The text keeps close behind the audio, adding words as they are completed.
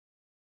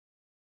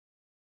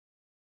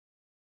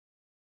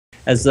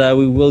as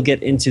we will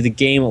get into the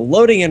game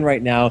loading in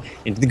right now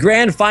into the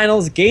Grand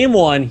Finals Game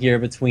 1 here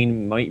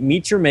between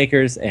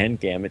MeetYourMakers and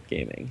Gambit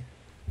Gaming.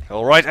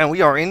 Alright, and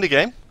we are in the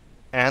game.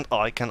 And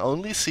I can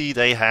only see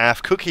they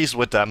have cookies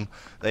with them.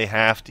 They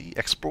have the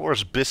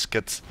Explorer's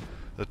Biscuit,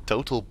 the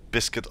Total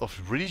Biscuit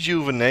of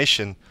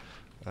Rejuvenation.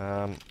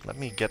 Let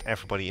me get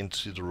everybody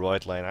into the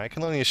right lane. I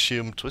can only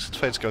assume Twisted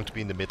Fate is going to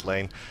be in the mid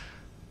lane.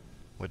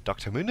 With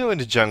Dr. Mundo in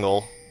the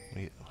jungle.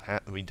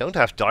 We don't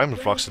have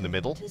Diamond Frogs in the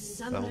middle.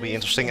 That will be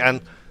interesting.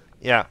 And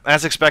yeah,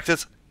 as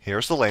expected,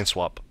 here's the lane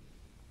swap.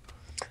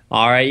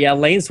 All right, yeah,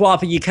 lane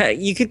swap. You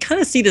could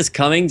kind of see this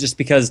coming, just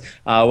because,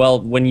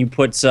 well, when you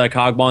put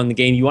Cogma in the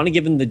game, you want to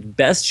give him the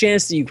best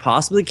chance that you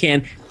possibly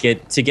can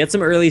to get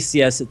some early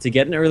CS, to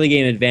get an early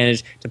game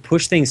advantage, to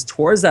push things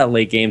towards that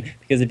late game.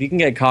 Because if you can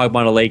get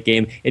Cogma in a late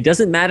game, it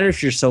doesn't matter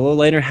if your solo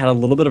laner had a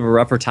little bit of a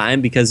rougher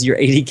time, because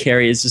your AD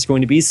carry is just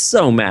going to be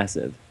so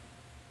massive.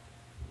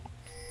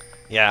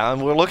 Yeah,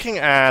 and we're looking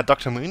at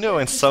Dr. Mundo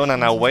and Sona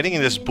now waiting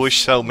in this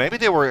bush, so maybe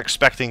they were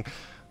expecting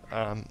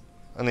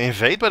an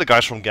invade by the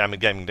guys from Gambit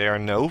Gaming. They are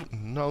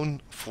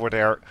known for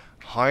their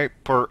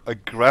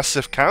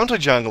hyper-aggressive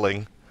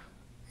counter-jungling.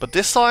 But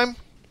this time,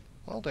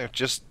 well, they're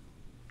just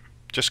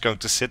going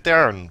to sit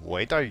there and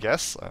wait, I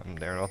guess.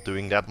 They're not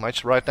doing that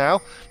much right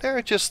now.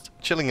 They're just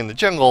chilling in the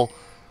jungle.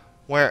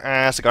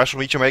 Whereas the guys from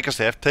MeetYourMakers,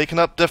 they have taken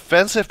up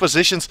defensive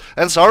positions.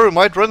 And Zaru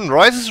might run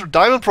right into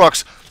Diamond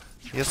Procs.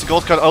 He has the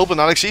gold card open.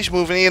 Alexis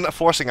moving in,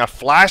 forcing a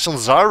flash on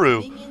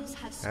Zaru.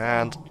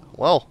 And,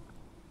 well,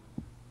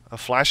 a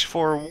flash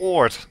for a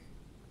ward.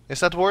 Is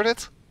that worth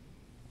it?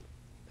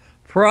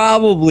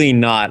 Probably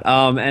not.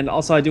 And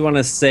also, I do want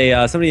to say,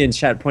 somebody in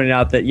chat pointed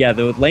out that, yeah,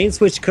 the lane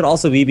switch could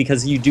also be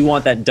because you do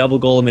want that double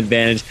golem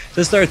advantage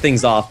to start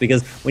things off.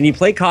 Because when you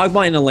play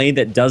Kog'Maw in a lane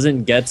that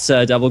doesn't get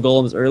double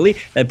golems early,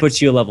 that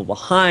puts you a level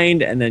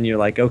behind, and then you're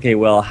like, okay,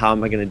 well, how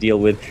am I going to deal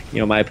with,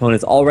 my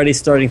opponent's already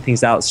starting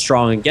things out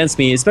strong against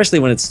me, especially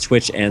when it's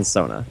Twitch and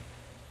Sona.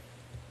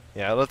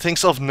 Yeah, the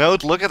things of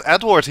note, look at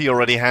Edward. He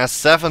already has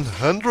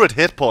 700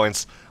 hit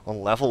points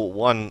on level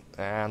 1,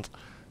 and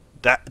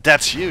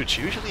that's huge.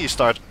 Usually you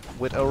start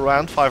with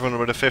around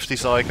 550,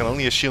 so I can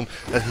only assume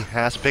that he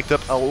has picked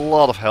up a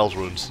lot of health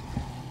runes.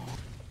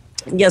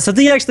 Yeah,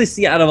 something you actually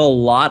see out of a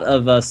lot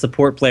of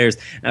support players.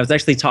 And I was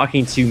actually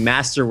talking to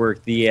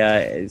Masterwork,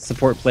 the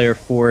support player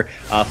for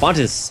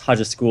Fontes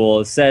Hajj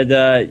School, said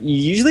you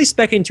usually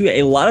spec into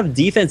a lot of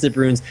defensive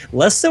runes,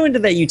 less so into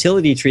that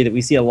utility tree that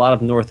we see a lot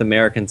of North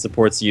American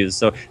supports use.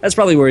 So that's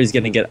probably where he's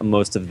going to get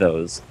most of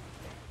those.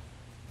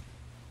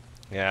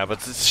 Yeah,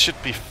 but it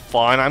should be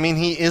fine. I mean,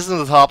 he is in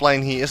the top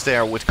lane, he is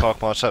there with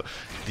Kog'Maw, so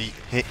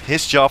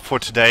his job for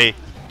today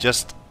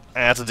just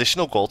adds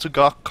additional gold to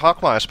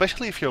Kog'Maw,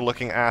 especially if you're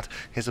looking at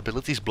his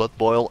abilities Blood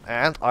Boil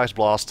and Ice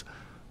Blast.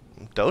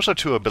 Those are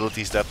two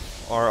abilities that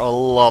are a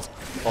lot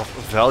of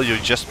value,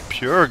 just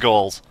pure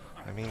gold.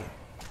 I mean,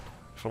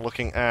 if we're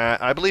looking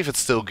at, I believe it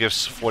still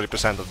gives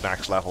 40% of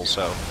max level,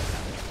 so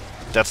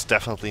that's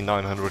definitely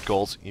 900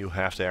 gold you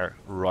have there,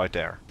 right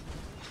there.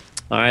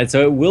 All right,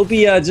 so it will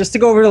be, just to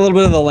go over a little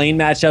bit of the lane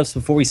matchups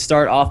before we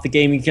start off the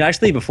game. You can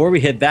actually, before we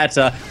hit that,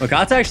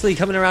 Makata actually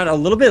coming around a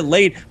little bit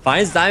late,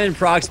 finds Diamond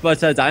Procs, but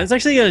Diamond's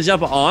actually going to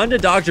jump onto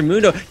Dr.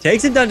 Mundo,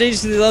 takes him down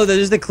dangerously low.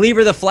 There's the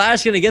Cleaver, the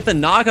Flash, going to get the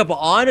knock-up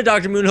onto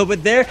Dr. Mundo,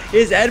 but there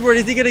is Edward.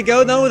 Is he going to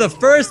go, though, with the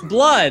first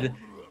blood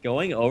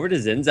going over to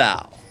Xin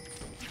Zhao?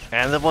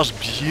 And that was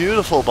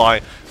beautiful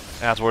by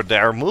Edward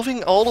there,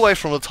 moving all the way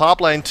from the top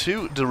lane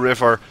to the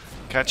river,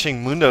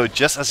 catching Mundo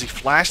just as he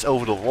flashed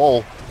over the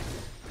wall.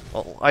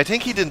 Well, I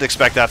think he didn't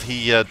expect that.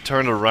 He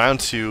turned around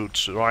to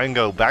try and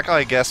go back,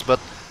 I guess, but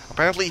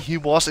apparently he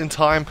was in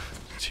time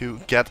to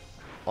get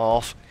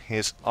off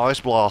his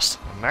Ice Blast.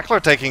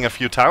 Mackler taking a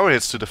few tower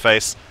hits to the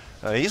face.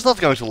 He's not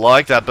going to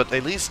like that, but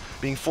at least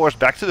being forced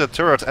back to the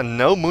turret and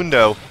no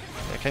Mundo.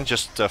 They can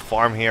just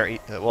farm here,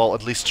 well,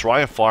 at least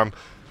try and farm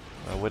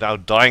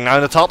without dying. Now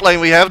in the top lane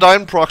we have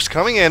Diamond Procs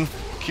coming in.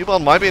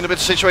 Cubon might be in a bit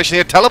of a situation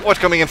here. Teleport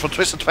coming in from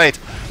Twisted Fate.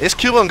 Is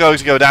Cubon going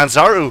to go down?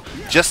 Zaru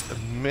just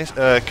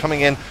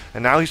coming in,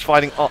 and now he's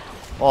fighting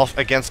off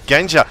against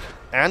Genja.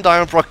 And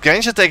Diamond Proc.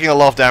 Genja taking a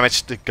lot of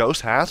damage. The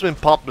ghost has been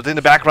popped, but in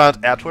the background,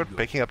 Edward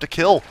picking up the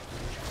kill.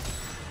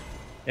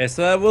 Yeah,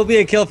 so that will be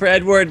a kill for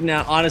Edward.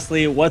 Now,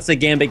 honestly, what's a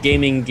Gambit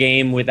Gaming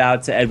game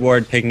without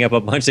Edward picking up a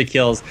bunch of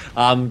kills?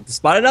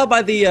 Spotted out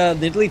by the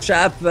Italy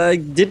Trap,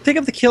 did pick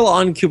up the kill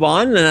on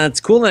Cubon, and that's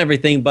cool and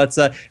everything, but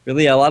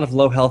really a lot of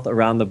low health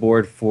around the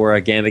board for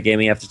Gambit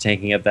Gaming after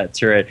tanking up that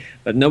turret.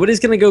 But nobody's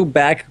going to go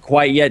back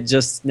quite yet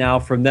just now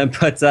from them.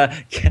 But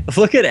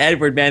look at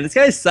Edward, man. This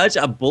guy is such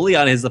a bully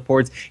on his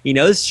supports. He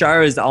knows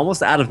Char is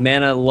almost out of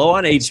mana, low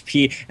on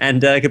HP,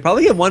 and could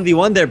probably get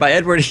 1v1 there by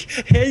Edward.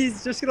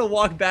 He's just going to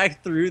walk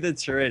back through the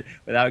turret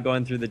without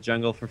going through the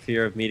jungle for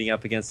fear of meeting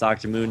up against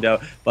Dr. Mundo.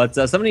 But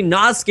somebody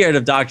not scared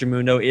of Dr.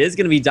 Mundo is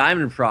going to be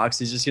Diamond Procs.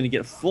 He's just going to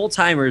get full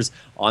timers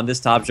on this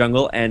top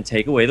jungle and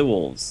take away the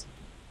wolves.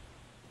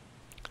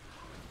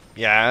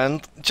 Yeah,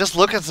 and just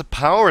look at the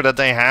power that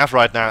they have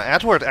right now.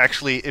 Edward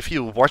actually, if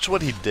you watch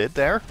what he did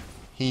there,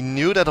 He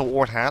knew that a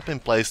ward had been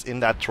placed in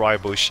that dry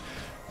bush,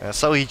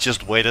 so he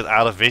just waited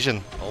out of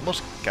vision,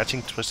 almost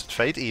catching Twisted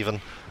Fate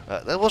even.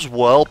 That was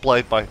well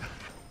played by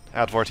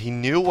Edward. He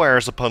knew where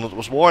his opponent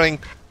was warding,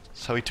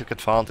 so he took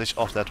advantage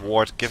of that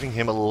ward, giving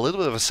him a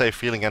little bit of a safe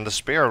feeling. And the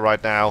spear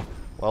right now,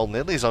 well,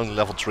 Nidalee is only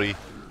level 3.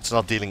 It's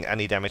not dealing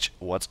any damage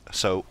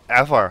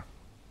whatsoever.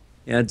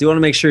 Yeah, I do want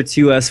to make sure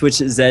to switch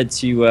Zed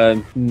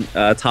to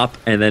top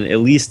and then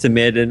Elise to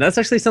mid, and that's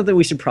actually something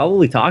we should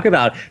probably talk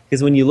about,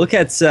 because when you look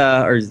at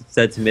or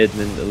Zed to mid and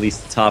then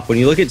Elise to top, when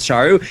you look at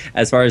Charu,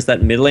 as far as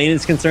that mid lane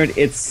is concerned,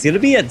 it's going to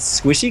be a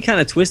squishy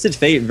kind of Twisted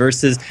Fate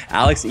versus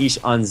Alex Ish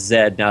on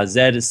Zed. Now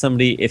Zed is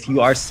somebody, if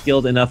you are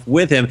skilled enough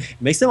with him,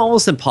 it makes him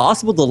almost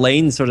impossible to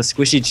lane sort of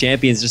squishy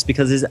champions, just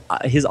because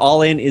his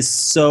all-in is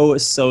so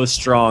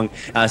strong,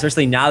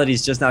 especially now that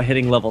he's just now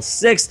hitting level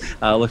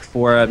 6. Look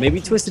for maybe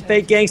Twisted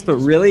Fate ganks, but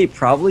really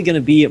probably going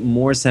to be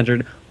more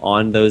centered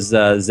on those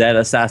Zed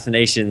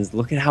assassinations.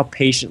 Look at how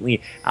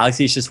patiently Alex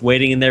is just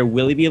waiting in there.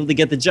 Will he be able to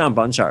get the jump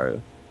on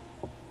Charu?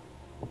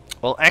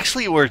 Well,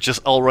 actually, we're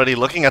just already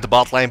looking at the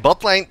bot lane.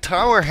 Bot lane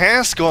tower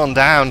has gone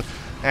down,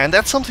 and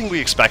that's something we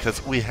expected.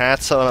 We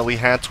had Sona, we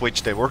had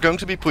Twitch. They were going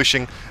to be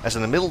pushing, as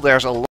in the middle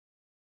there's a lot.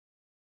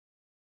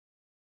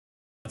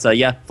 So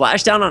yeah,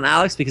 flash down on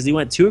Alex because he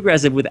went too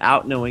aggressive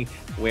without knowing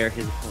where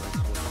his opponent was.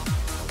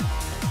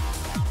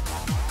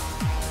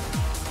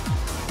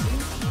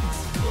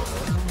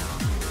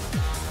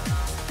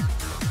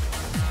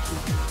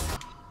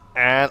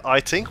 And I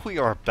think we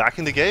are back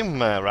in the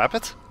game,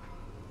 Rapid.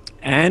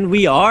 And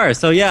we are.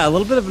 So yeah, a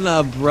little bit of an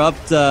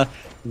abrupt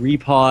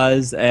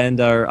repause and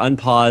or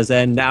unpause,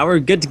 and now we're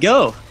good to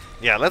go.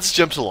 Yeah, let's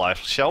jump to live,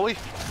 shall we?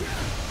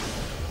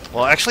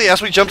 Well, actually,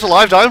 as we jump to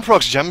live,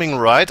 Diamondprox jumping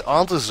right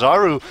onto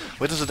Zaru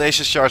with his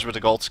audacious charge with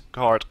the gold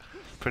card,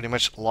 pretty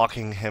much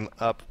locking him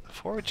up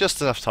for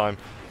just enough time.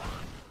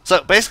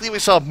 So basically, we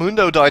saw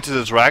Mundo die to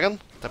the dragon.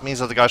 That means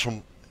that the guys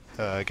from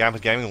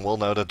Gambit Gaming will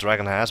know that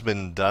dragon has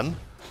been done.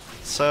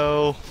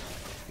 So,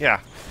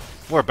 yeah,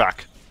 we're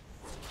back.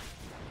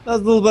 That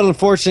was a little bit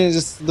unfortunate,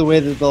 just the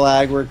way that the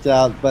lag worked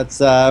out, but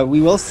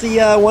we will see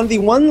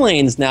 1v1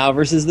 lanes now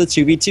versus the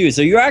 2v2.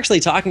 So you were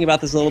actually talking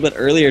about this a little bit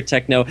earlier,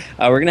 Techno.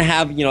 We're going to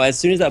have, as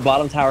soon as that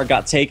bottom tower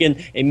got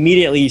taken,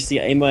 immediately you see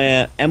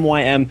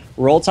MYM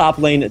roll top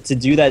lane to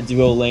do that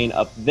duo lane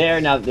up there.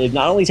 Now, they've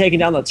not only taken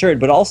down the turret,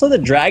 but also the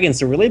dragon,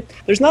 so really,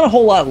 there's not a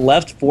whole lot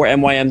left for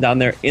MYM down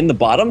there in the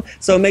bottom,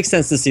 so it makes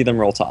sense to see them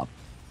roll top.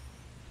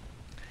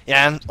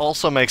 Yeah, and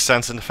also makes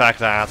sense in the fact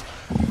that,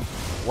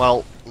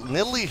 well,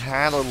 Nidalee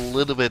had a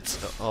little bit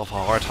of a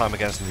hard time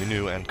against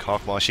Nunu and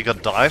Kog'Maw. She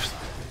got dived,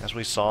 as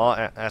we saw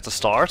at the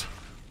start.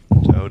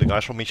 So the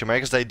guys from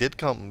MeetYourMakers, they did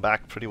come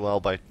back pretty well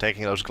by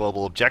taking those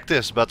global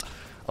objectives, but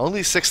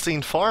only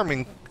 16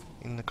 farming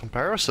in the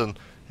comparison.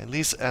 At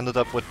least ended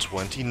up with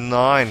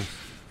 29.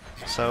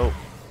 So,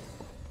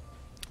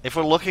 if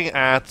we're looking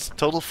at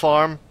total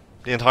farm,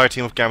 the entire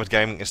team of Gambit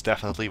Gaming is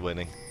definitely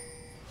winning.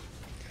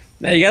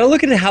 Now, you got to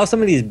look at how some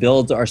of these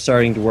builds are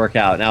starting to work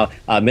out. Now,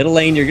 middle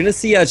lane, you're going to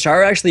see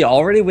Char actually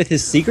already with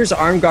his Seeker's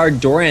Arm Guard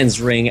Doran's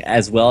Ring,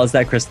 as well as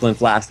that Crystalline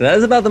Flask. That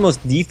is about the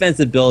most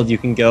defensive build you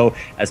can go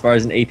as far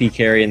as an AP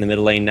carry in the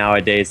middle lane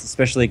nowadays,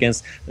 especially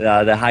against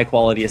the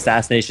high-quality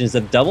assassinations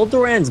of Double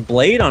Doran's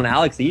Blade on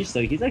Alex Ish.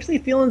 So he's actually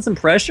feeling some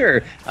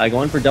pressure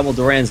going for Double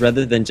Doran's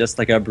rather than just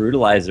like a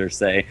Brutalizer,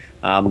 say.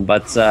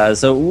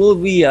 So we'll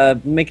be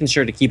making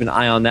sure to keep an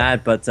eye on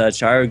that. But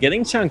Charo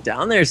getting chunked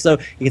down there, so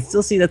you can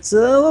still see that's a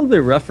little bit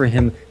rough for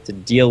him to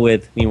deal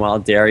with. Meanwhile,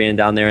 Darien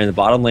down there in the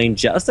bottom lane,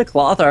 just a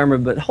cloth armor,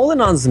 but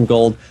holding on to some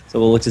gold. So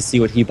we'll look to see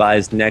what he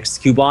buys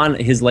next. Kuban,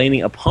 his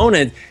laning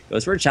opponent,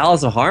 goes for a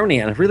Chalice of Harmony,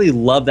 and I really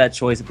love that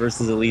choice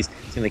versus Elise.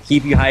 It's going to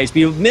keep you high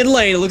HP. Mid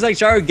lane, it looks like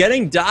Charo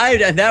getting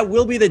dived, and that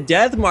will be the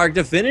death mark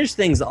to finish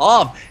things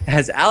off,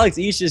 as Alex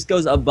Ish just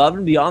goes above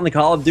and beyond the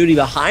Call of Duty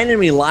behind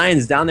enemy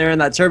lines down there in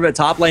that turbot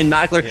top lane.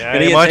 Mackler, yeah,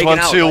 you might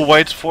want to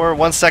wait for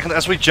 1 second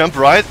as we jump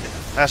right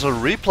as a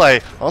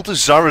replay onto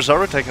Zaru.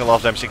 Zaru taking a lot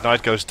of damage.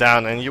 Ignite goes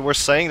down, and you were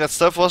saying that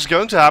stuff was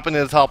going to happen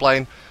in the top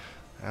lane.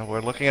 And we're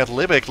looking at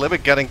Libic.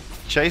 Libic getting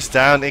chased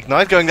down.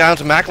 Ignite going down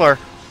to Mackler.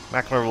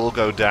 Mackler will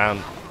go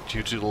down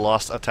due to the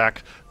last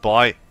attack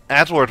by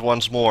Edward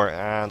once more.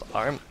 And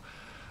I'm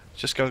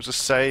just going to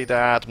say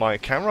that my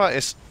camera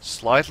is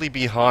slightly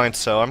behind,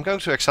 so I'm going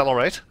to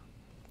accelerate.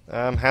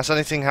 Has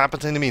anything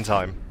happened in the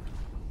meantime?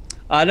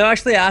 No,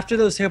 actually, after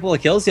those couple of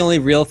kills, the only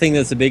real thing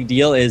that's a big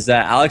deal is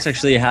Alex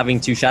actually having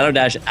to Shadow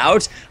Dash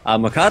out,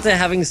 Makata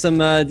having some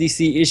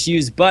DC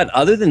issues, but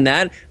other than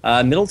that,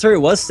 middle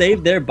turret was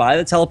saved there by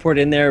the teleport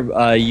in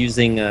there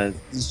using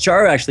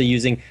Char actually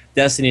using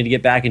Destiny to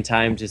get back in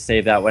time to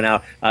save that one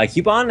out.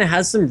 Kuban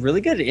has some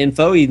really good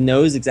info. He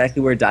knows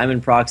exactly where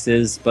Diamondprox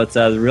is, but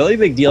the really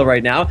big deal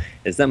right now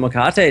is that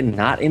Makata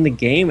not in the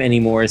game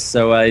anymore,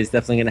 so he's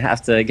definitely going to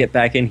have to get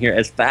back in here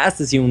as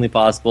fast as humanly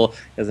possible,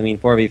 because, I mean,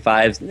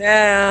 4v5's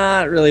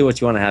not really what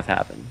you want to have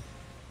happen.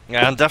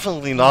 Yeah, and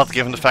definitely not,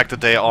 given the fact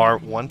that they are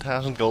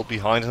 1,000 gold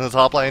behind in the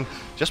top lane.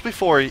 Just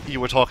before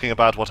you were talking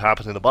about what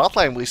happened in the bot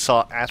lane, we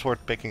saw Edward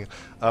picking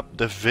up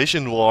the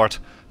Vision Ward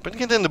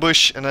putting it in the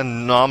bush and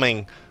then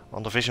nomming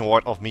on the vision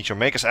ward of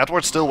MeetYourMakers.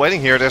 Edward's still waiting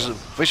here. There's a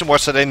vision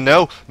ward, so they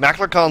know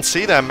Mackler can't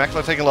see them.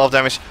 Mackler taking a lot of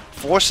damage,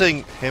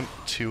 forcing him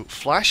to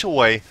flash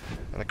away,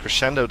 and a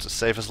crescendo to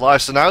save his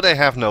life. So now they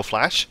have no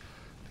flash,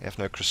 they have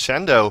no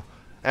crescendo,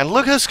 and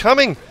look who's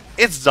coming!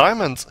 It's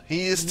Diamond.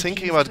 He is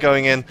thinking about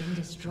going in.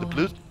 The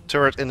blue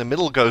turret in the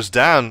middle goes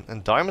down,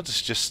 and Diamond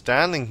is just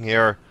standing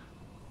here.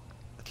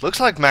 It looks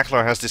like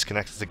Mackler has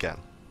disconnected again.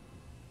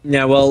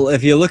 Yeah, well,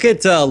 if you look at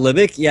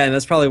Libic, yeah, and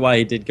that's probably why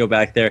he did go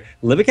back there.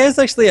 Libic has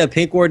actually a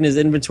pink ward in his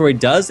inventory.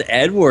 Does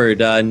Edward?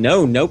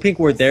 No pink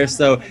ward there.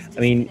 So, I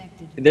mean,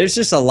 there's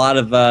just a lot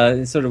of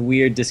sort of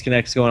weird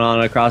disconnects going on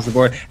across the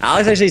board.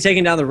 Alex actually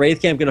taking down the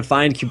Wraith Camp, going to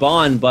find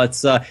Cuban, but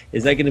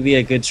is that going to be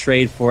a good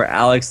trade for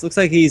Alex? Looks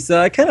like he's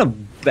kind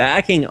of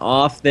backing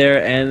off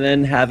there and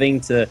then having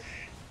to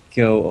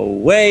go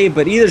away,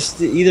 but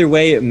either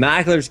way,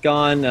 Mackler's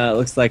gone.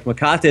 Looks like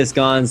Makate is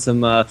gone.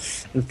 Some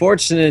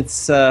unfortunate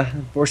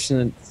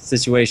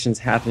situations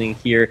happening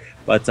here,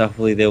 but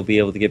hopefully they'll be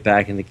able to get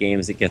back in the game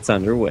as it gets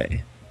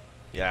underway.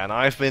 Yeah, and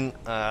I've been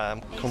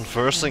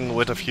conversing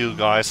with a few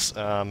guys.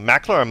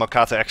 Mackler and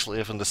Makate actually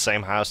live in the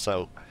same house,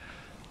 so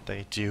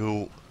they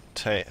do.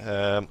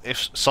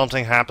 If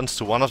something happens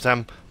to one of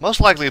them, most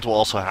likely it will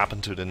also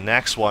happen to the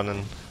next one,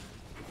 and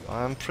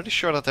I'm pretty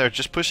sure that they're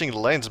just pushing the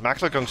lanes.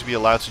 Mackler going to be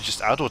allowed to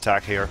just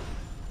auto-attack here.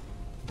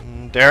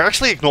 They're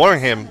actually ignoring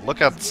him. Look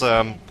at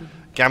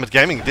Gambit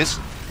Gaming.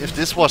 If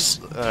this was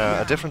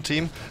a different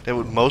team, they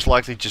would most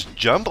likely just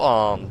jump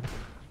on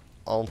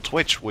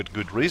Twitch, with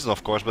good reason,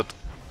 of course, but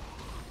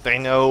they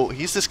know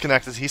he's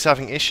disconnected, he's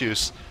having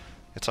issues.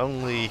 It's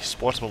only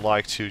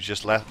sportsmanlike to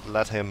just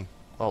let him,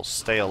 well,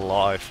 stay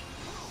alive.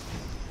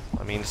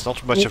 I mean, it's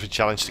not much of a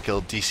challenge to kill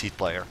a DC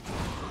player.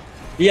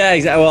 Yeah,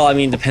 exactly. Well, I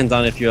mean, depends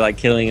on if you're like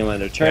killing him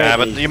under turret. Yeah,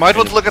 but you might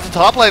want to look at the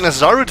top lane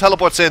as Zaru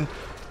teleports in,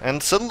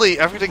 and suddenly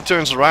everything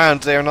turns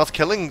around. They are not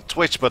killing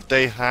Twitch, but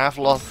they have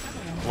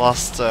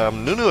lost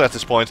Nunu at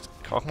this point.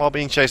 Kog'Maw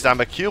being chased down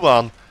by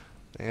Cuban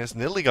is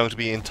nearly going to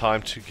be in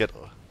time to get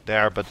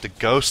there, but the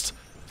Ghost...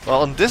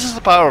 Well, and this is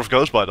the power of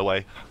Ghost, by the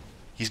way.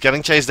 He's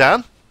getting chased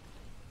down,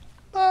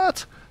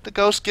 but the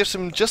Ghost gives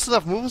him just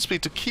enough movement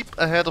speed to keep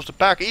ahead of the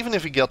pack, even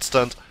if he gets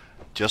stunned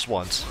just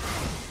once.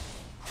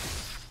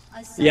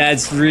 Yeah,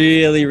 it's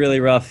really,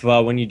 really rough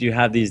when you do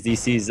have these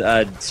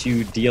DCs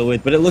to deal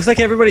with. But it looks like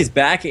everybody's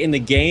back in the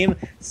game,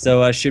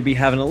 so should be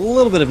having a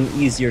little bit of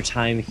an easier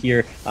time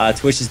here.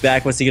 Twitch is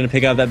back. What's he going to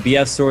pick up? That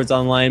BF Sword's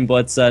online,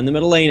 but in the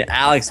middle lane,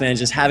 Alex, man,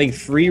 just having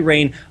free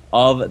reign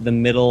of the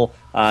middle,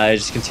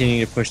 just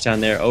continuing to push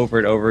down there over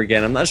and over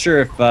again. I'm not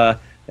sure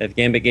if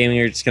Gambit Gaming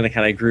are just going to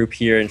kind of group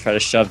here and try to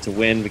shove to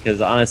win,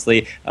 because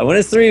honestly, when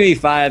it's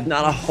 3v5,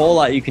 not a whole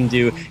lot you can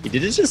do. You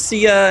did just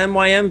see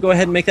MYM go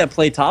ahead and make that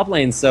play top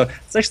lane, so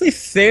it's actually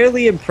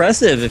fairly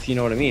impressive, if you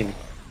know what I mean.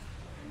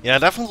 Yeah,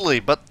 definitely,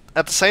 but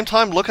at the same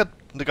time, look at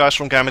the guys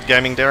from Gambit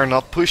Gaming. They're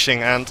not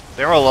pushing, and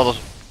there are a lot of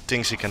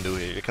things you can do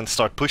here. You can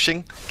start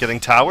pushing, getting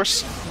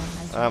towers.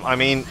 I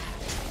mean,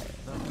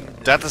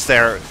 that is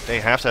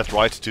they have that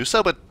right to do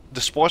so, but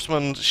the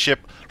sportsmanship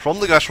from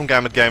the guys from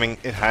Gambit Gaming,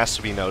 it has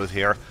to be noted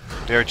here.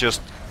 They're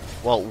just,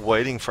 well,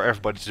 waiting for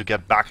everybody to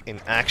get back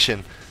in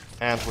action.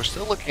 And we're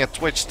still looking at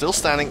Twitch, still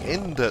standing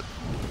in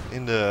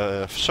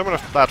the summoner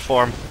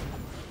platform,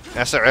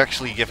 as they're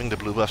actually giving the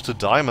blue buff to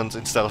Diamond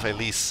instead of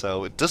Elise.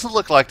 So it doesn't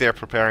look like they're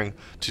preparing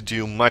to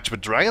do much,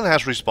 but Dragon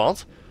has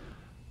respawned.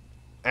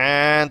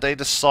 And they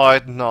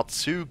decide not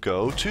to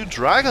go to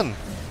Dragon.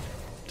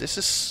 This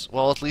is,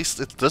 well, at least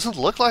it doesn't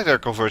look like they're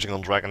converging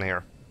on Dragon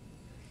here.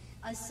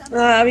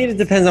 I mean, it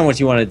depends on what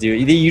you want to do.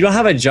 You don't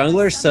have a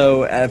jungler,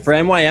 so for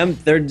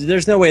MYM,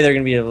 there's no way they're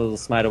going to be able to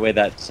smite away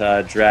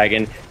that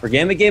dragon. For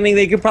Gambit Gaming,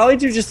 they could probably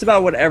do just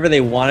about whatever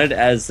they wanted,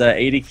 as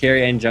AD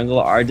carry and jungle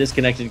are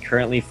disconnected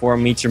currently for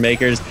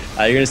MeetYourMakers.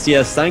 You're going to see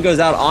a stun goes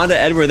out onto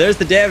Edward. There's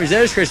the damage.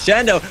 There's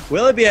Crescendo.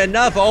 Will it be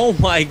enough? Oh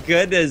my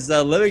goodness.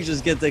 Libic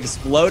just gets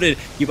exploded.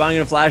 Cubon going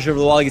to flash over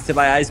the wall. He gets hit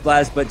by Ice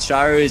Blast, but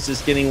Charu is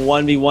just getting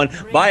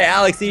 1v1 by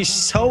Alex. He's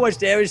so much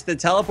damage to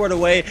teleport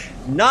away.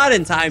 Not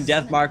in time.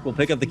 Deathmark will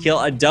pick up the kill,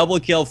 a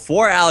double kill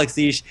for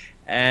Alexish,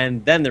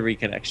 and then the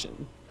reconnection.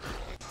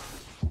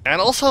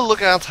 And also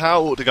look at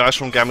how the guys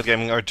from Gambit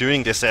Gaming are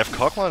doing this. They have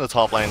Kog'Maw in the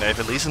top lane, they have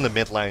Elise in the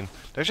mid lane.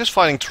 They're just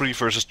fighting 3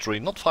 versus 3,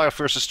 not 5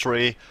 versus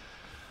 3.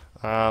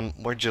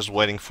 We're just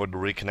waiting for the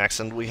reconnects,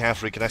 and we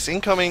have reconnects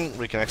incoming,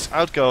 reconnects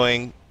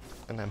outgoing,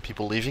 and then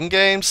people leaving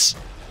games.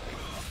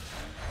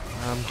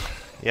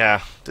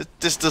 Yeah,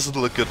 this doesn't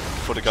look good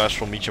for the guys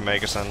from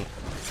MeetYourMakers, and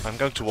I'm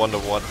going to wonder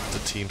what the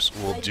teams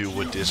will do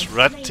with this.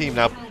 Red team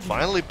now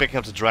finally picking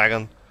up the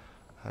dragon,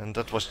 and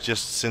that was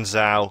just Xin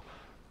Zhao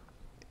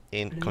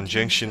in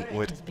conjunction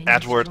with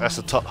Edward as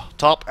the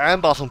top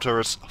and bottom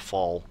turrets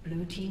fall.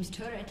 Blue team's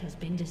turret has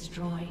been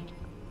destroyed.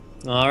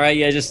 All right,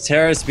 yeah, just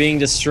terrorists being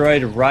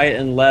destroyed right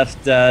and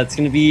left. It's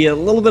going to be a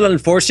little bit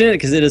unfortunate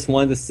because it is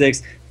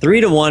 1-6,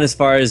 3-1 as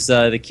far as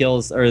the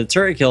kills or the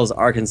turret kills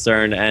are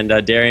concerned, and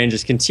Darien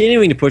just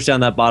continuing to push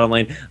down that bottom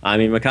lane. I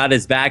mean, Makata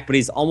is back, but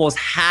he's almost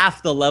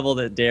half the level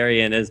that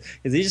Darien is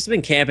because he's just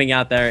been camping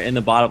out there in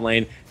the bottom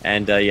lane,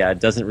 and yeah,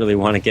 doesn't really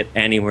want to get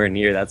anywhere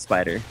near that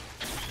spider.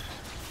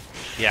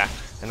 Yeah,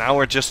 and now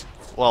we're just,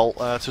 well,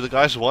 to the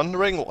guys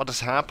wondering what is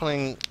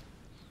happening,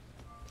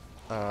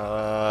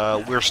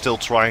 we're still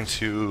trying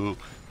to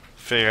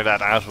figure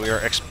that out.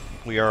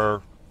 We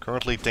are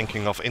currently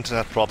thinking of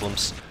internet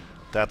problems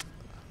that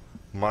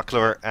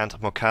Makler and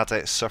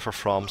Mokate suffer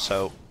from.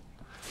 So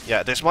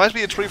yeah, this might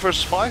be a 3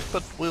 versus 5,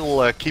 but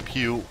we'll keep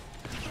you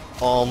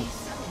on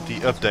the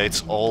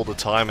updates all the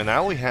time. And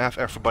now we have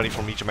everybody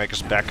from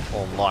MeetYourMakers back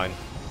online.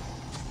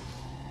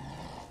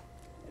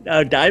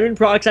 Diamond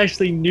Prox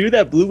actually knew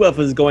that blue buff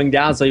was going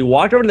down, so he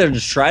walked over there to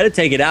try to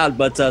take it out,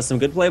 but some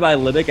good play by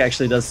Libic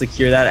actually does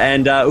secure that.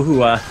 And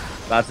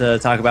about to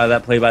talk about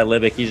that play by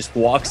Libic. He just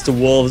walks to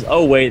Wolves.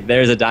 Oh wait,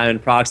 there's a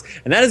Diamond Prox,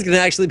 and that is going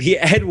to actually be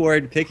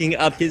Edward picking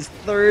up his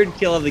 3rd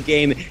kill of the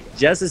game.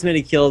 Just as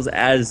many kills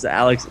as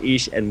Alex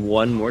Ish, and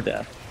 1 more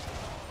death.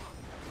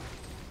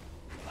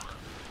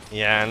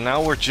 Yeah, and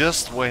now we're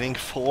just waiting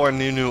for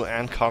Nunu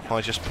and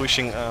Kokma just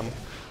pushing.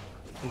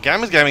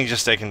 Gambit Gaming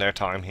just taking their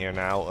time here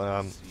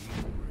now.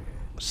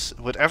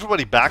 With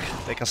everybody back,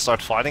 they can start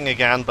fighting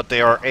again, but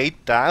they are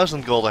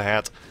 8,000 gold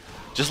ahead.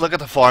 Just look at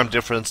the farm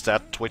difference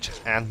that Twitch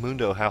and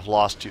Mundo have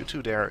lost due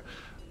to their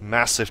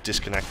massive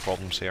disconnect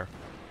problems here.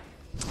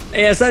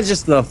 Yeah, it's not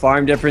just the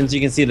farm difference.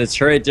 You can see the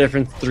turret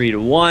difference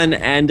 3-1,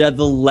 and the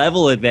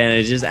level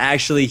advantage is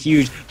actually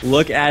huge.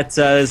 Look at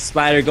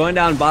Spider going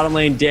down bottom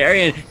lane.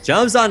 Darien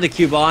jumps onto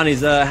Cuban. He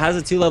has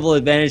a 2-level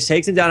advantage,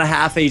 takes him down a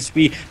half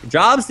HP,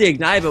 drops the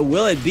ignite, but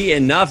will it be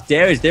enough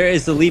damage? There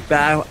is the leap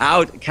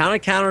out,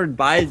 countered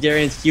by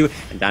Darien's Q,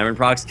 and Diamond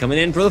Prox coming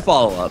in for the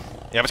follow-up.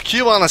 Yeah, but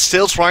Cuban is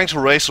still trying to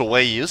race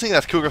away, using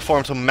that Cougar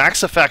form to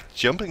max effect,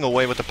 jumping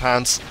away with the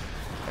pants.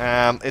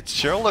 It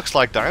sure looks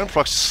like Diamond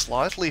Prox is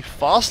slightly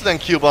faster than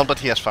Cuban, but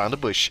he has found a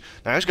bush.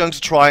 Now he's going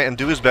to try and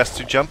do his best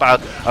to jump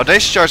out.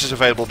 Audacious Charge is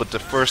available, but the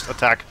first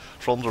attack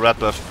from the red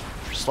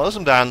buff slows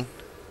him down.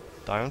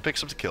 Diamond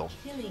picks up the kill.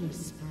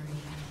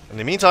 In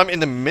the meantime,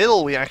 in the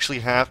middle, we actually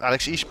have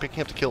Alex Ish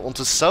picking up the kill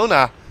onto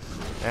Sona.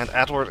 And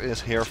Edward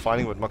is here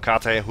fighting with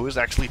Mokate, who is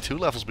actually 2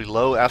 levels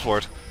below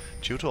Edward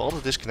due to all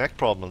the disconnect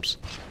problems.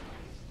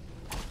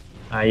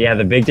 Yeah,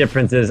 the big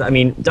difference is, I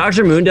mean,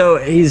 Dr.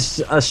 Mundo, he's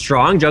a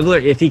strong juggler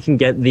if he can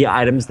get the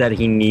items that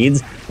he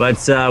needs, but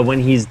when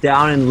he's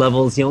down in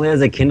levels, he only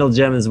has a Kindle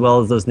Gem as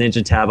well as those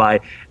Ninja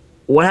Tabi.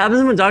 What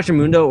happens when Dr.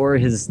 Mundo or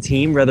his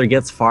team rather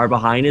gets far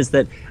behind is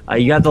that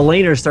you got the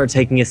laner start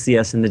taking a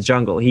CS in the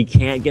jungle. He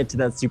can't get to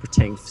that super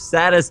tank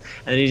status,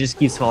 and he just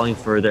keeps falling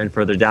further and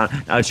further down.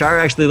 Now, Char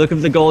actually looking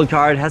for the gold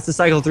card, has to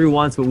cycle through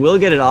once, but will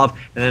get it off,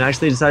 and then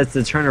actually decides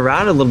to turn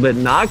around a little bit.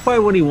 Not quite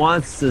what he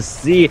wants to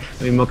see.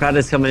 I mean,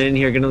 Mokata's coming in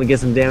here, going to get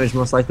some damage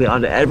most likely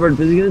onto Edward,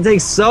 but he's going to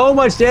take so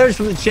much damage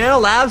from the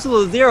channel.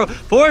 Absolute zero.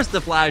 Forced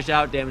to flash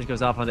out. Damage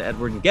goes off onto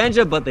Edward and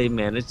Genja, but they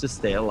manage to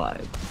stay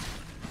alive.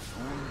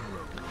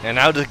 And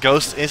now the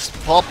ghost is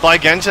popped by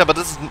Genja, but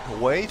this is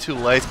way too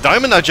late.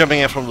 Diamond now jumping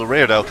in from the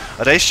rear though.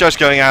 Audacious Charge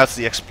going out,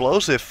 the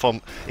explosive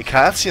from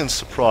Ikatsian's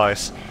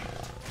surprise.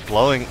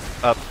 Blowing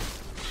up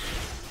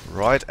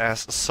right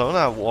as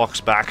Sona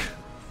walks back.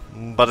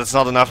 But it's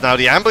not enough now.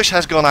 The ambush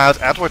has gone out.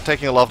 Edward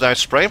taking a lot of damage.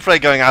 Spray and Fray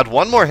going out.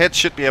 One more hit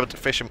should be able to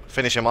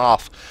finish him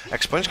off.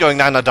 Expunge going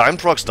down. Now Diamond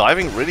Prox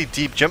diving really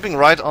deep. Jumping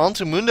right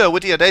onto Mundo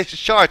with the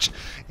Audacious Charge.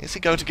 Is he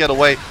going to get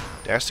away?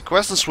 There's the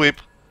Crescent Sweep.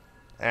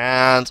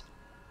 And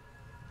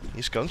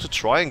he's going to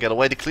try and get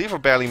away. The Cleaver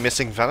barely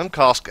missing. Venom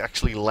Cask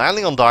actually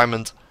landing on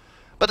Diamond.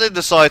 But they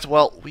decide,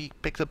 well, we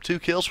picked up 2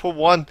 kills for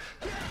 1.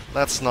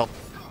 Let's not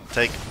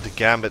take the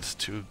Gambit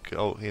to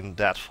go in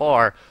that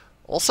far.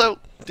 Also,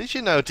 did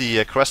you know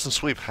the Crescent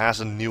Sweep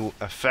has a new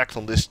effect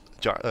on this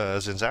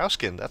Xin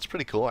skin? That's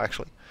pretty cool,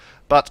 actually.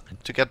 But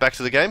to get back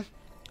to the game,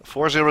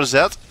 4-0 Z,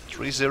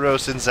 3-0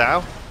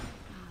 Xin.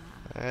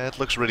 It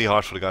looks really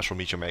hard for the guys from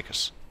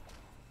MeetYourMakers.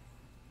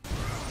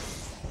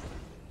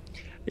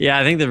 Yeah,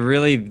 I think the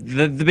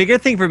bigger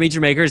thing for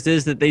MeetYourMakers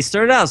is that they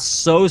started out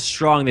so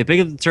strong. They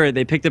picked up the turret,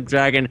 they picked up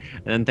Dragon,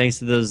 and then thanks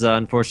to those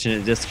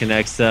unfortunate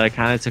disconnects,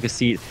 kind of took a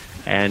seat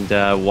and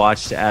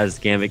watched as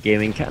Gambit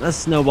Gaming kind of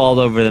snowballed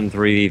over them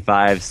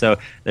 3v5. So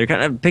they're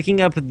kind of picking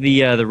up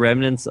the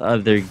remnants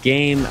of their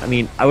game. I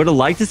mean, I would have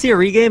liked to see a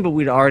regame, but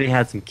we'd already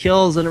had some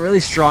kills and a really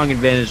strong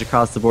advantage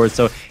across the board,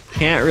 so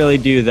can't really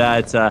do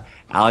that.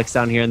 Alex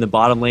down here in the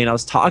bottom lane, I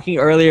was talking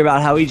earlier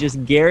about how he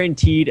just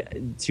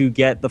guaranteed to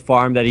get the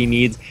farm that he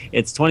needs.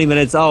 It's 20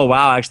 minutes. Oh,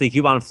 wow. Actually,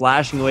 Cuban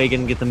flashing away,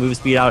 going to get the move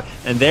speed out.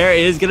 And there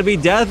is going to be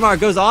Deathmark.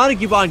 Goes on, and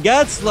Cuban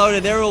gets slowed,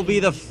 and there will be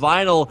the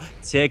final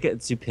tick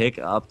to pick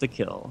up the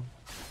kill.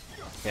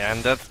 Yeah,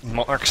 and that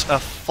marks a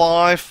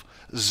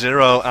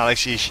 5-0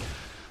 Alex Ish.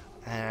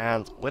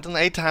 And with an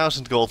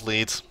 8,000 gold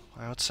lead,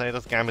 I would say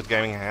that Gambit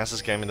Gaming has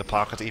this game in the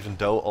pocket, even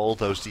though all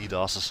those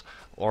DDoSes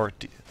or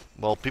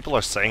well, people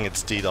are saying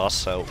it's DDoS,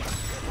 so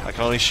I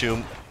can only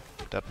assume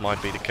that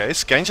might be the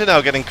case. Genja now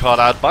getting caught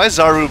out by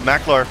Zaru,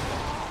 Maklar,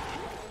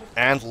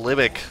 and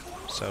Libic.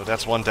 So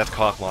that's one dead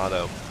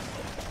Kog'Maw.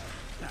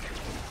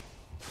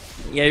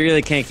 Yeah, you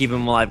really can't keep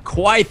him alive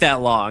quite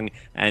that long,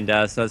 and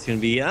so it's going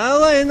to be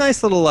a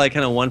nice little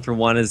kind of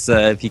 1-for-1 as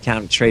if you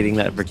count trading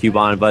that for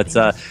Cubon. But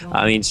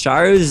I mean,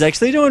 Charu is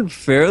actually doing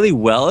fairly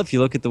well if you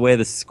look at the way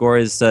the score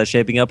is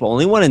shaping up.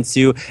 Only 1 and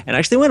 2, and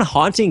actually went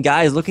haunting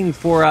guys looking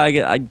for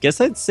I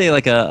guess I'd say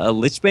like a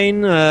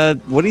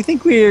Lichbane. What do you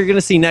think we're going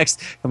to see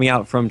next coming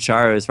out from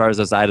Charu as far as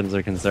those items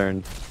are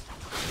concerned?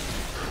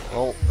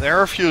 Well, there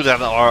are a few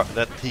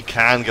that he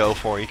can go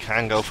for. He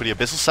can go for the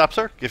Abyssal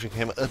Scepter, giving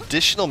him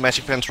additional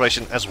magic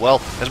penetration as well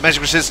as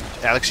magic resist.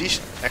 Alexis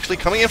actually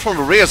coming in from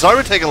the rear.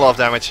 Zaru taking a lot of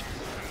damage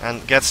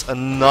and gets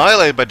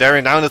annihilated by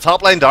Darien. Now in the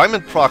top lane,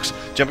 Diamond procs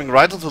jumping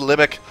right onto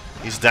Libic.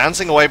 He's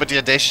dancing away, but the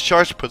audacious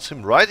charge puts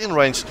him right in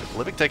range.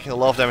 Libic taking a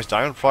lot of damage.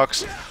 Diamond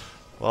procs.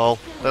 Well,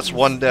 that's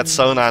one dead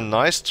Sona.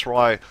 Nice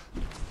try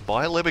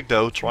by Libic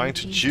though, trying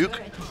to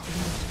juke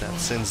that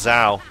Xin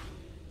Zhao.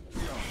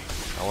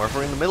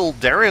 However, in the middle,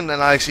 Darien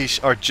and Alexis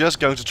are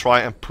just going to try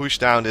and push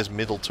down this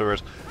middle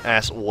turret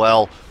as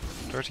well.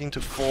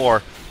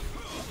 13-4.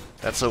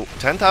 That's a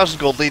 10,000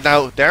 gold lead.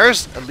 Now,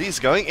 there's at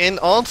least going in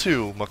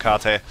onto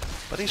Mokate,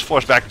 but he's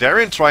forced back.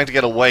 Darien trying to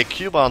get away.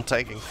 Cubon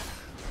taking,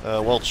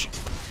 well,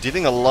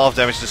 dealing a lot of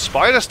damage. The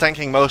Spiders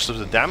tanking most of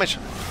the damage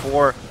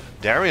for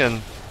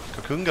Darien.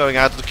 Cocoon going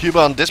out to the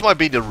Cubon. This might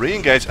be the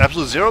re-engage.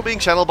 Absolute Zero being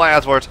channeled by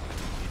Edward,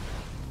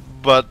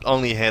 but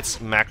only hits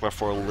Maklar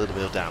for a little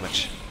bit of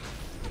damage.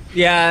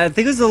 Yeah, I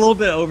think it was a little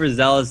bit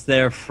overzealous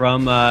there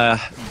from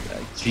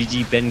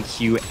GG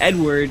BenQ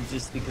Edward,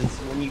 just because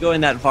when you go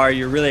in that far,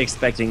 you're really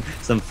expecting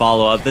some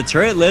follow-up. The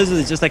turret lives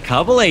with just a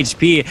couple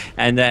HP,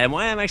 and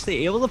MYM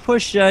actually able to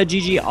push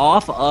GG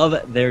off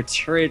of their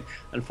turret.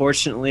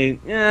 Unfortunately,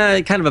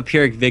 kind of a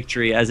Pyrrhic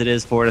victory as it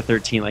is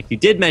 4-13, like you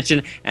did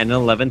mention, and an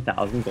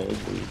 11,000 gold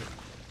lead.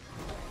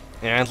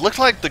 And it looked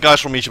like the guys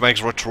from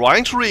MeetYourMakers were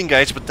trying to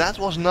re-engage, but that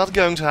was not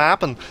going to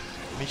happen.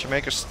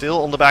 MeetYourMakers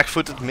still on the back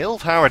foot at middle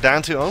tower,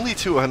 down to only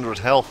 200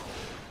 health.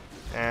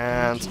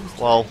 And,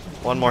 well,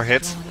 one more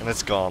hit and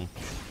it's gone.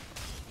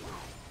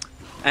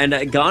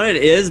 And gone it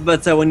is,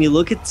 but when you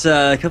look at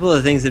a couple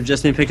of things that have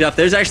just been picked up,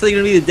 there's actually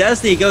going to be the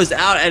Destiny goes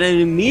out and an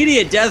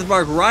immediate death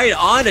mark right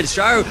on to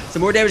Charu.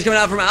 Some more damage coming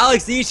out from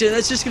Alexis, and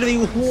that's just going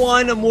to be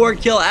one more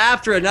kill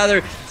after another.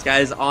 This guy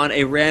is on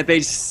a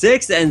rampage,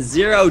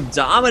 6-0,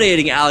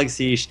 dominating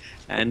Alexis.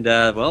 And,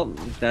 well,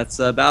 that's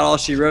about all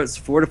she wrote.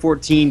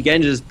 4-14,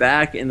 Genja's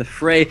back in the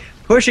fray,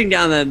 pushing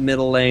down that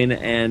middle lane,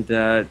 and,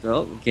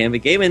 well,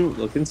 Gambit Gaming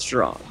looking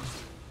strong.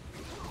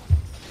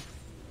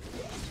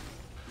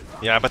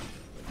 Yeah, but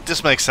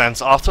this makes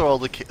sense. After all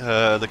the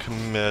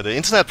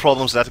internet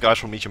problems that the guys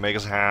from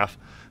MeetYourMakers have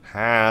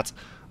had,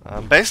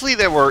 basically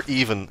they were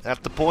even.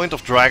 At the point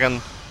of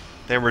Dragon,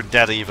 they were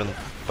dead even.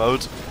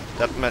 Both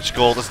that match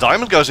gold as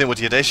Diamond goes in with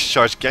the audacious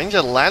charge.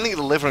 Genja landing,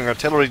 delivering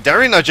artillery.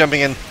 Darien now jumping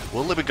in.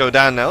 Will Libic go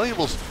down now? He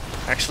will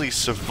actually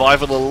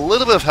survive with a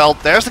little bit of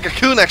health. There's the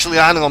Cocoon actually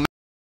landing on.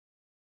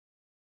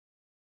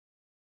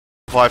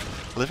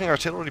 Living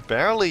artillery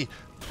barely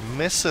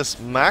misses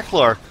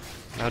Maklar.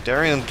 Now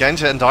Darien and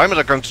Genja and Diamond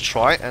are going to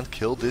try and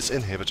kill this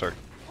inhibitor.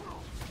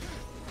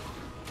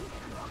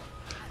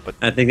 But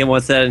I think that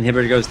once that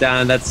inhibitor goes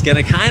down, that's going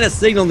to kind of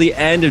signal the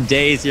end of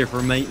days here for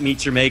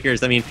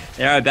MeetYourMakers. I mean,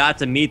 they're about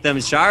to meet them.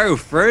 Charu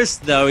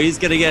first, though. He's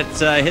going to get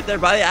hit there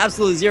by the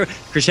Absolute Zero.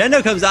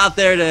 Crescendo comes out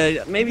there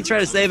to maybe try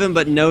to save him,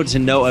 but no to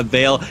no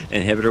avail.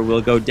 Inhibitor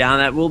will go down.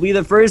 That will be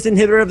the first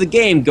inhibitor of the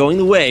game, going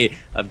the way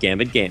of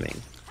Gambit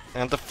Gaming.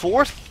 And the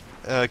fourth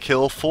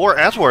kill for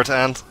Edward,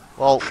 and,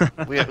 well,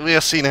 we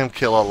have seen him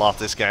kill a lot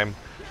this game.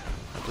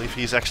 I believe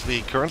he's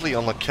actually currently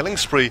on a killing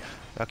spree.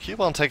 Now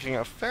Cubon taking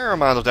a fair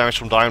amount of damage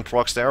from Diamond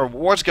procs. There are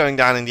wards going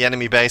down in the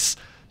enemy base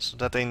so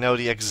that they know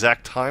the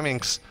exact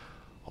timings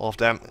of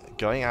them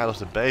going out of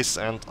the base,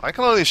 and I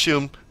can only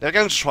assume they're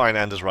going to try and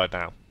end this right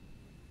now.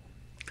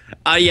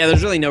 Yeah,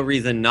 there's really no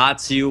reason not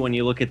to when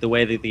you look at the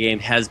way that the game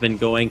has been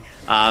going.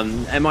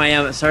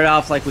 MIM started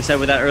off, like we said,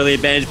 with that early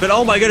advantage, but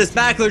oh my goodness,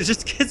 Maklar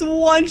just gets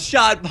one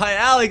shot by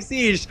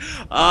Alexis.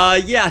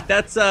 Yeah,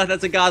 that's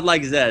a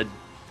godlike Zed.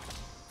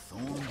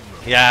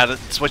 Yeah,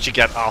 that's what you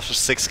get after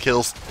 6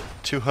 kills.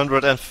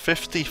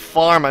 250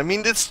 farm. I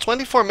mean, it's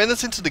 24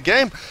 minutes into the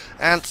game,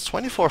 and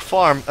 24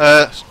 farm.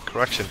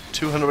 Correction,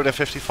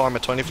 250 farm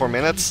at 24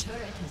 minutes.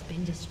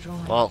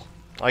 Well,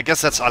 I guess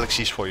that's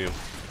Alexis for you.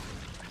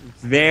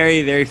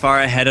 Very, very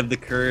far ahead of the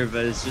curve,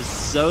 but it's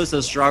just so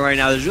strong right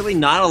now. There's really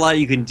not a lot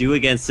you can do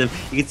against him.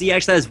 You can see he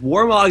actually has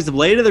Warmogs, the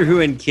Blade of the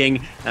Ruined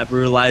King, that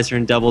Brutalizer,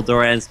 and Double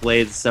Doran's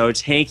Blades. So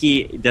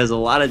tanky, does a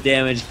lot of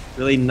damage.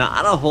 Really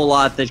not a whole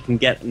lot that can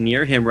get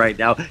near him right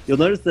now. You'll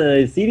notice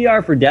the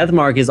CDR for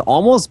Deathmark is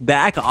almost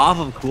back off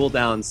of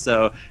cooldown,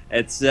 so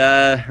it's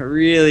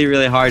really,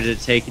 really hard to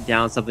take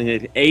down something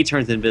that A,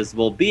 turns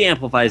invisible, B,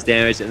 amplifies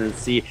damage, and then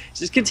C,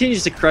 just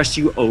continues to crush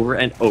you over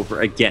and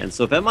over again.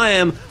 So if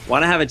MIM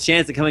want to have a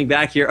chance at coming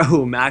back here,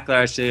 oh,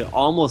 Maklar actually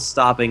almost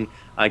stopping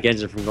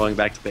Genjin from going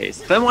back to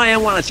base. If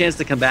MYM want a chance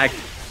to come back,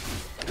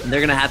 they're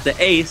going to have to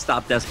A,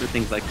 stop desperate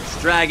things like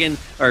this Dragon,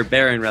 or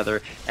Baron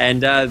rather,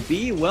 and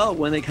B, well,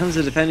 when it comes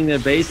to defending their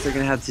base, they're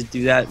going to have to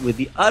do that with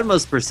the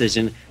utmost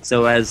precision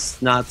so as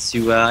not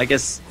to, I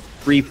guess,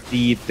 reap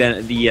the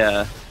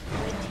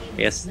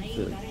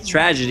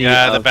tragedy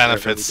of the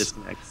benefits.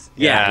 Disconnects.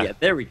 Yeah,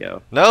 there we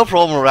go. No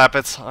problem,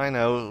 Rapids. I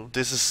know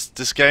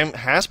this game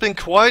has been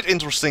quite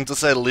interesting to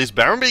say the least.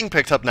 Baron being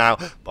picked up now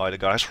by the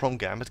guys from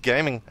Gambit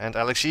Gaming, and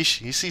Alexish,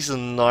 he sees a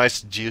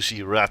nice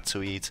juicy rat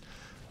to eat.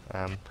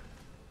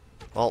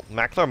 Well,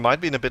 Makler might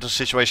be in a bit of a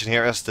situation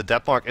here as the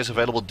death mark is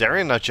available.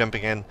 Darien now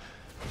jumping in.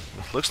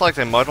 It looks like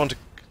they might want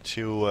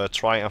to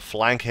try and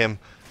flank him.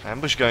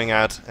 Ambush going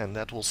out, and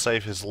that will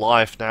save his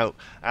life. Now,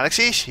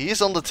 Alexish, he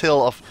is on the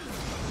tail of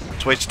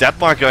Twitch.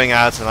 Death mark going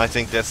out, and I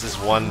think this is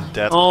one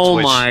dead Oh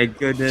Twitch. my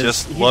goodness.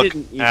 Just look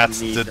at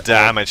the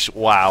damage.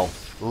 Wow.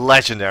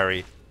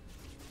 Legendary.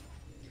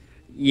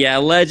 Yeah,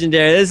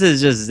 legendary. This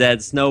is just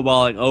Zed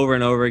snowballing over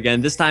and over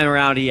again. This time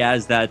around, he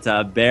has that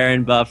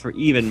Baron buff for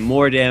even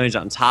more damage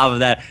on top of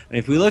that. And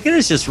if we look at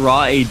his just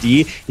raw AD,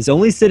 he's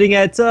only sitting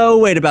at,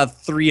 about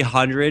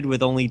 300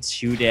 with only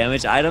 2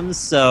 damage items.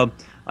 So,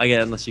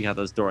 again, unless you got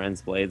those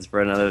Doran's Blades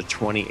for another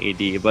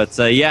 20 AD. But,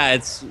 yeah,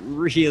 it's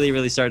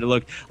really starting to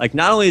look like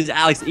not only is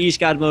Alex Ish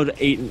God mode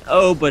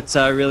 8-0, but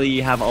really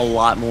you have a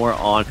lot more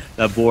on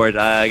the board.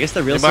 I guess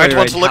the real story might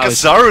want to look now at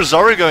Zaru.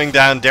 Zaru going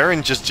down,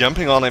 Darren just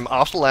jumping on him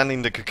after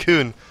landing the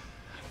cocoon.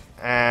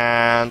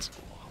 And,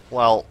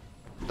 well,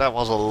 that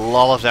was a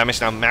lot of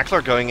damage. Now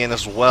Makler going in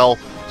as well.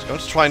 He's going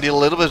to try and deal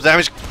a little bit of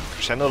damage.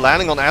 Crescendo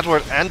landing on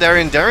Edward and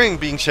Darren. Darren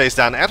being chased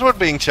down. Edward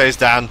being chased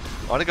down.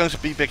 Are they going to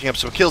be picking up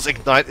some kills?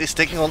 Ignite is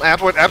taking on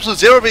Edward. Absolute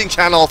Zero being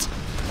channeled.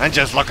 And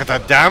just look at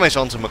that damage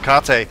onto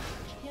Mokate.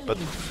 But,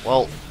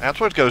 well,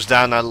 Edward goes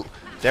down. Now,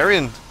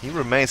 Darien, he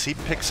remains. He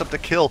picks up the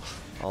kill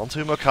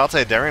onto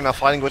Mokate. Darien now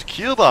fighting with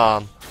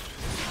Cuban.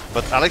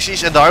 But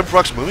Alexish and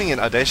Darmprox moving in.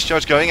 Audacious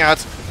Charge going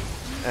out.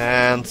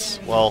 And,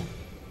 well,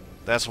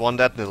 that's one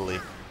dead Nidalee.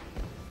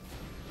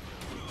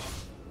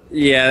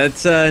 Yeah,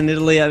 that's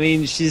Nidalee. I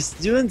mean, she's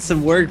doing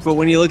some work, but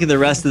when you look at the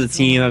rest of the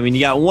team, I mean,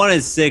 you got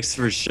 1-6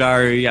 for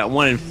Sharu, you got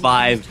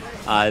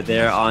 1-5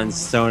 there on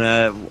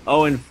Sona,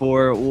 0-4,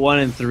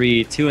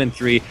 1-3,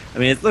 2-3. I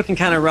mean, it's looking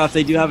kind of rough.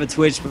 They do have a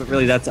Twitch, but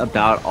really that's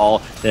about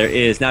all there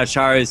is. Now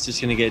Charu is just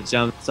going to get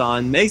jumped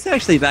on. Makes it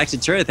actually back to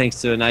turret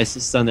thanks to a nice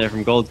stun there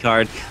from Gold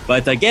Card.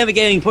 But Gambit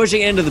Gaming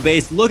pushing into the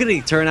base, looking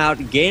to turn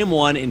out game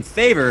 1 in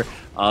favor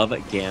of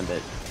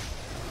Gambit.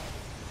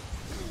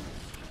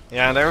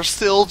 Yeah, they're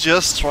still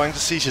just trying to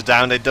siege it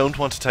down. They don't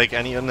want to take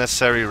any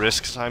unnecessary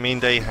risks. I mean,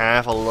 they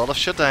have a lot of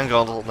shutdown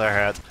gold on their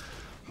head.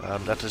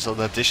 That is an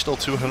additional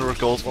 200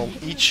 gold on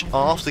each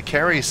of the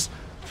carries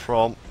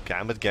from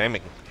Gambit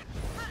Gaming.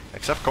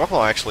 Except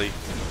Corporal, actually.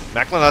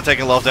 Makler not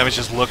taking a lot of damage,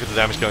 just look at the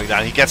damage going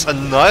down. He gets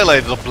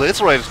annihilated,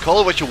 obliterated,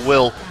 call it what you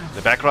will. In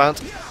the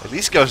background, at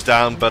least goes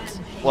down, but,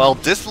 well,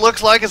 this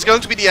looks like it's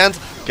going to be the end.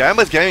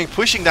 Gambit Gaming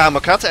pushing down.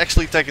 Mokate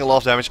actually taking a lot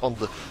of damage on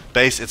the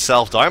base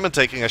itself. Diamond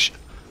taking a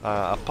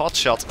pot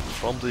shot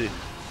from the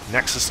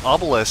Nexus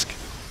Obelisk.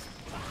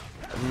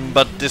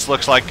 But this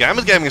looks like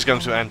Gambit Gaming is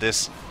going to end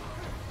this.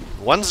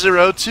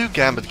 1-0 to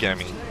Gambit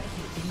Gaming.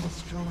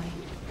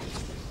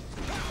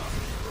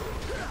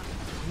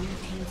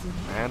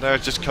 And they're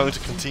just going to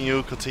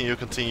continue.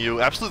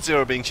 Absolute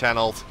Zero being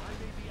channeled.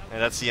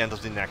 And that's the end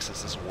of the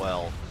Nexus as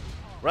well.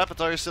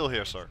 Rapid, are you still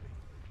here, sir?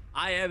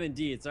 I am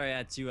indeed. Sorry, I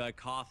had to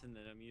cough and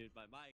then I muted my mic.